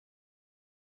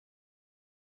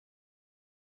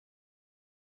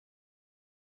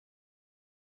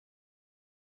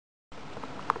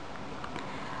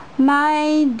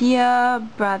My dear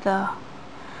brother,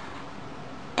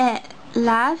 at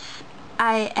last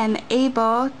I am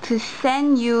able to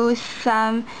send you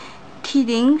some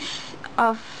tidings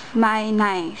of my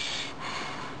niece.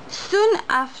 Soon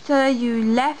after you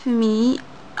left me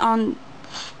on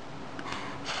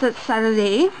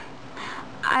Saturday,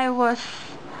 I was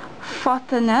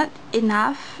fortunate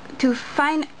enough to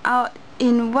find out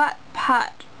in what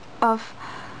part of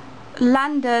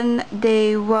London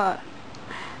they were.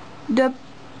 The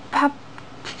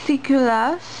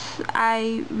particulars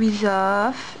I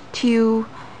reserve till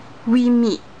we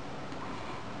meet.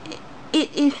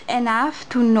 It is enough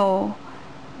to know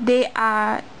they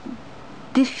are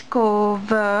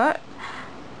discovered.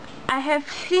 I have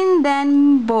seen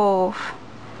them both.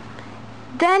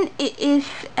 Then it is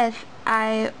as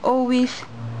I always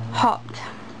hoped,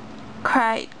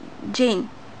 cried Jane.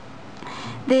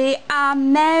 They are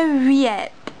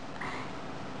married.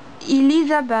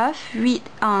 Elizabeth read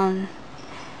on.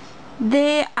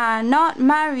 They are not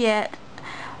married,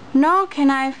 nor can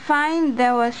I find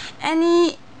there was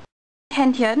any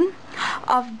intention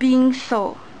of being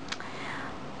so.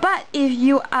 But if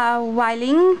you are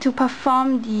willing to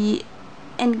perform the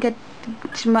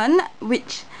engagement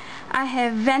which I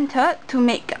have ventured to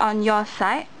make on your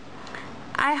side,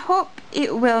 I hope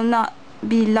it will not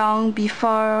be long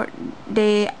before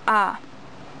they are.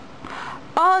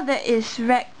 All that is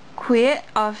required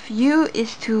of you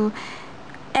is to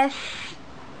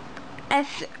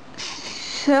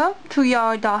assure to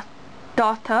your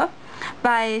daughter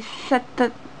by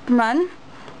settlement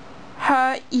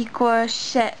her equal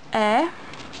share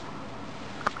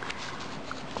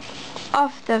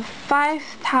of the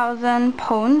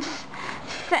 £5,000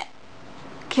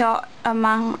 secured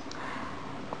among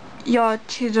your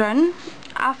children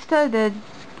after the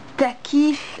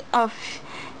deaths of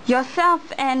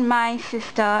yourself and my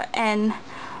sister and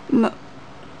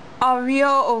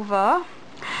Oriole over,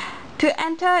 to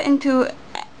enter into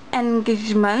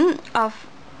engagement of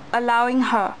allowing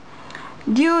her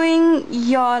during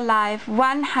your life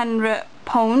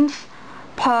 £100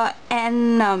 per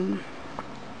annum.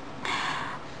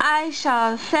 I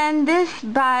shall send this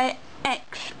by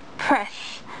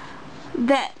express,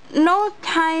 that no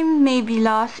time may be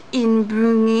lost in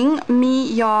bringing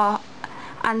me your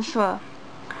answer.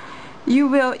 You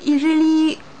will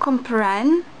easily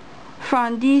comprehend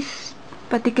from these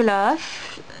particulars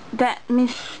that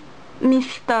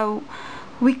Mr.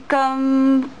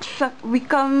 Wickham's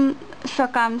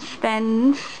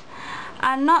circumstances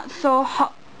are not so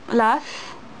hopeless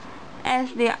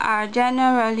as they are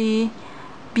generally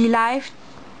believed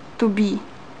to be.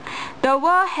 The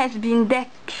world has been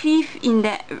deceived in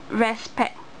that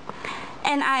respect,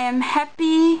 and I am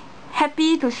happy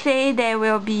to say there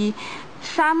will be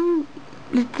some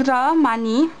little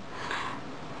money,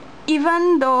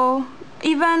 even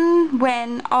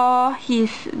when all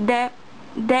his debt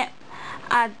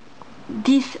are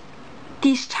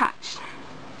discharged,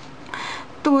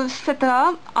 to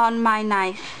settle on my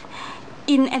niece,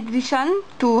 in addition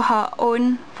to her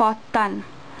own fortune.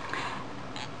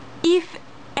 If,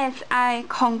 as I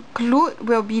conclude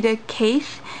will be the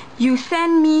case, you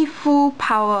send me full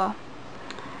power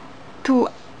to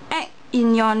act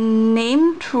in your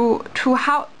name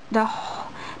throughout the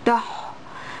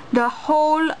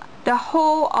whole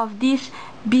of this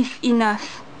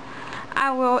business,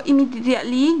 I will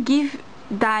immediately give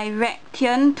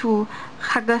direction to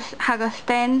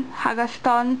Haggerston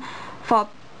for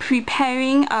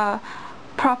preparing a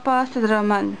proper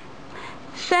settlement.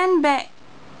 Send back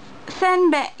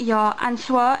your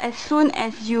answer as soon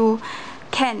as you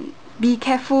can. Be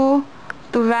careful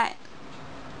to write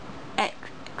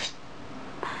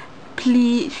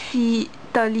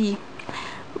explicitly.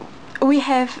 We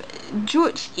have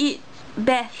judged it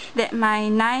best that my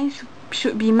niece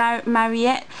should be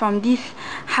married from this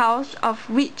house, of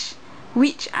which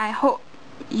I hope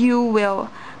you will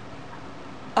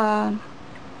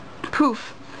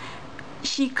approve.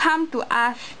 She come to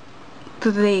us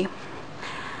today.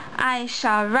 I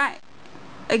shall write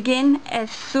again as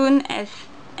soon as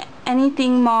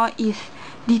anything more is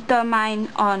determined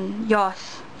on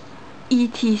yours,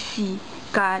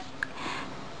 etc.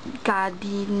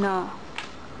 Gardiner.